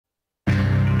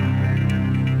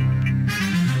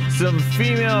Some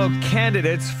female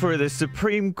candidates for the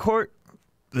Supreme Court.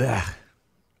 Ugh.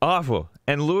 Awful.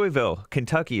 And Louisville,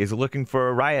 Kentucky is looking for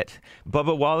a riot.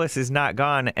 Bubba Wallace is not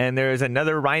gone, and there is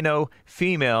another rhino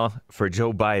female for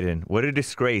Joe Biden. What a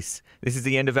disgrace. This is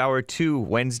the end of Hour 2,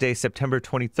 Wednesday, September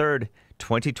 23rd,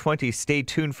 2020. Stay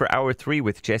tuned for Hour 3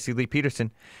 with Jesse Lee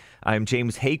Peterson. I'm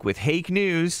James Hake with Hake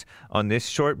News on this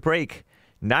short break.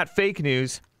 Not fake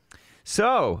news.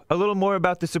 So, a little more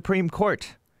about the Supreme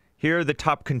Court. Here are the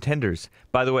top contenders.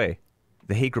 By the way,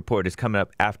 the Hake Report is coming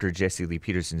up after Jesse Lee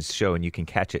Peterson's show, and you can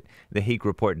catch it,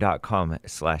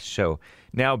 thehakereport.com/show.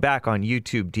 Now back on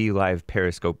YouTube, D Live,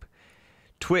 Periscope,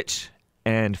 Twitch,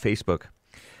 and Facebook.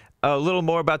 A little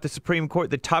more about the Supreme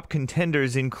Court. The top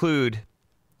contenders include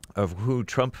of who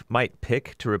Trump might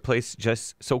pick to replace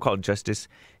so-called Justice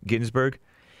Ginsburg.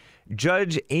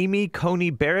 Judge Amy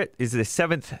Coney Barrett is the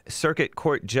 7th Circuit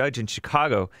Court judge in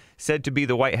Chicago, said to be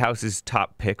the White House's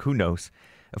top pick. Who knows?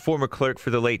 A former clerk for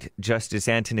the late Justice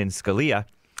Antonin Scalia.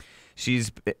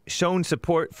 She's shown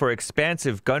support for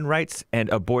expansive gun rights and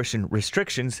abortion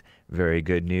restrictions. Very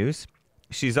good news.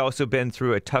 She's also been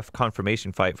through a tough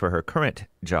confirmation fight for her current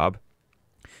job.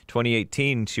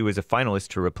 2018, she was a finalist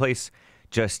to replace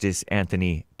Justice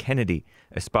Anthony Kennedy,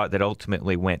 a spot that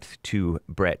ultimately went to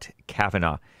Brett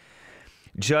Kavanaugh.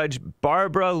 Judge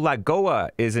Barbara Lagoa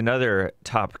is another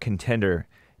top contender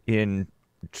in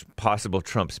possible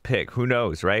Trump's pick. Who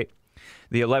knows, right?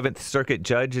 The 11th Circuit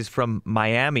judge is from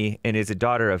Miami and is a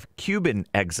daughter of Cuban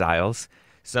exiles.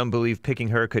 Some believe picking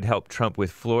her could help Trump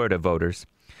with Florida voters.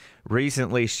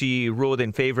 Recently, she ruled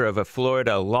in favor of a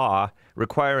Florida law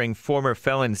requiring former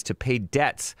felons to pay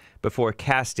debts before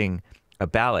casting a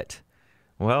ballot.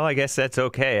 Well, I guess that's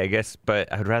okay,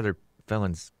 but I'd rather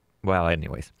felons. Well,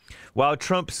 anyways. While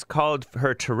Trump's called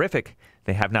her terrific,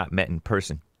 they have not met in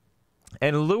person.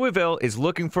 And Louisville is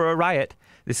looking for a riot.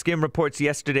 The Skim reports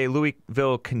yesterday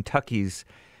Louisville, Kentucky's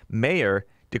mayor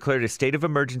declared a state of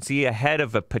emergency ahead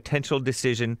of a potential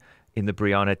decision in the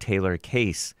Breonna Taylor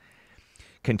case.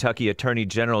 Kentucky Attorney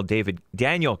General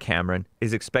Daniel Cameron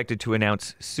is expected to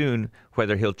announce soon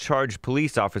whether he'll charge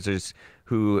police officers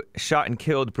who shot and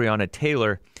killed Breonna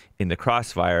Taylor in the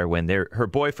crossfire when her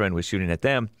boyfriend was shooting at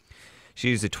them.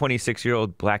 She's a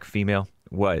 26-year-old black female.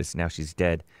 Now she's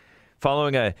dead.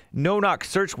 Following a no-knock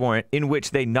search warrant in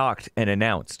which they knocked and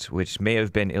announced, which may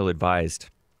have been ill-advised,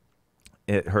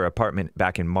 at her apartment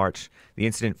back in March. The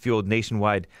incident fueled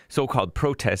nationwide so-called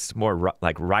protests, more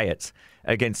like riots,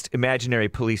 against imaginary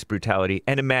police brutality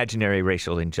and imaginary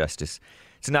racial injustice.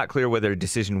 It's not clear whether a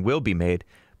decision will be made,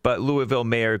 but Louisville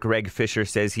Mayor Greg Fisher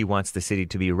says he wants the city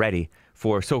to be ready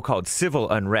for so-called civil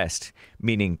unrest,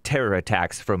 meaning terror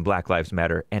attacks from Black Lives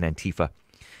Matter and Antifa,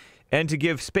 and to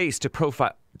give space to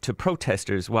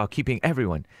protesters while keeping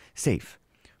everyone safe.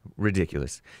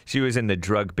 Ridiculous. She was in the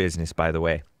drug business, by the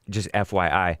way. Just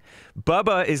FYI.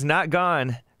 Bubba is not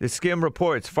gone. The Skim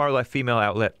reports, far-left female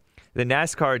outlet. The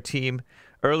NASCAR team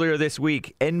earlier this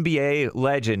week, NBA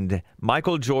legend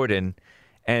Michael Jordan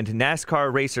and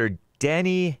NASCAR racer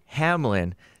Denny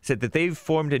Hamlin said that they've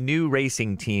formed a new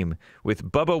racing team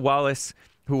with Bubba Wallace,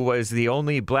 who was the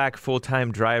only black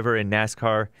full-time driver in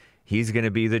NASCAR. He's going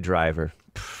to be the driver.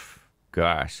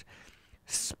 Gosh.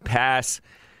 Pass.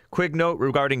 Quick note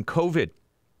regarding COVID.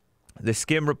 The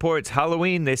Skim reports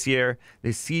Halloween this year, the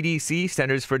CDC,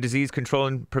 Centers for Disease Control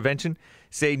and Prevention,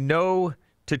 say no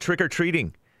to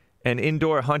trick-or-treating and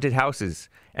indoor haunted houses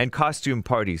and costume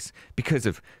parties because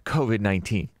of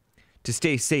COVID-19. To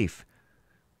stay safe.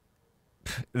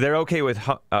 They're okay with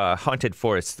haunted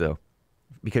forests, though,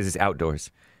 because it's outdoors.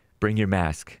 Bring your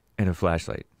mask and a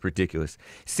flashlight. Ridiculous.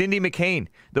 Cindy McCain,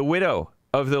 the widow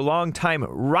of the longtime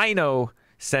Rhino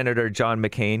Senator John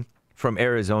McCain from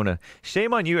Arizona.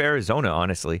 Shame on you, Arizona,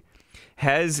 honestly.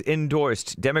 Has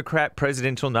endorsed Democrat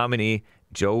presidential nominee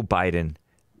Joe Biden,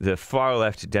 the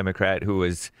far-left Democrat who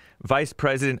was vice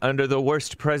president under the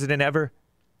worst president ever.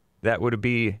 That would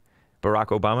be Barack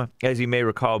Obama. As you may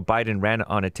recall, Biden ran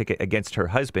on a ticket against her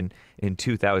husband in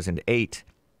 2008.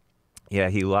 Yeah,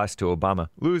 he lost to Obama.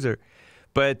 Loser.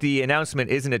 But the announcement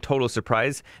isn't a total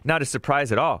surprise. Not a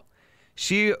surprise at all.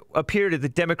 She appeared at the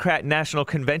Democrat National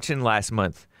Convention last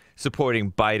month,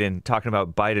 supporting Biden, talking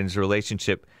about Biden's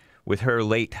relationship with her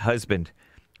late husband,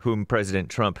 whom President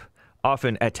Trump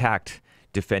often attacked,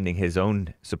 defending his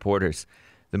own supporters.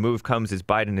 The move comes as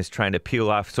Biden is trying to peel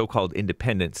off so-called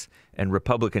independents and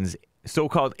Republicans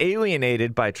so-called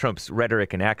alienated by Trump's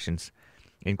rhetoric and actions,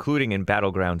 including in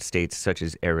battleground states such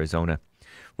as Arizona.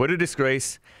 What a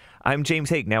disgrace. I'm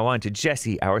James Hake. Now on to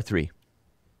Jesse, Hour 3.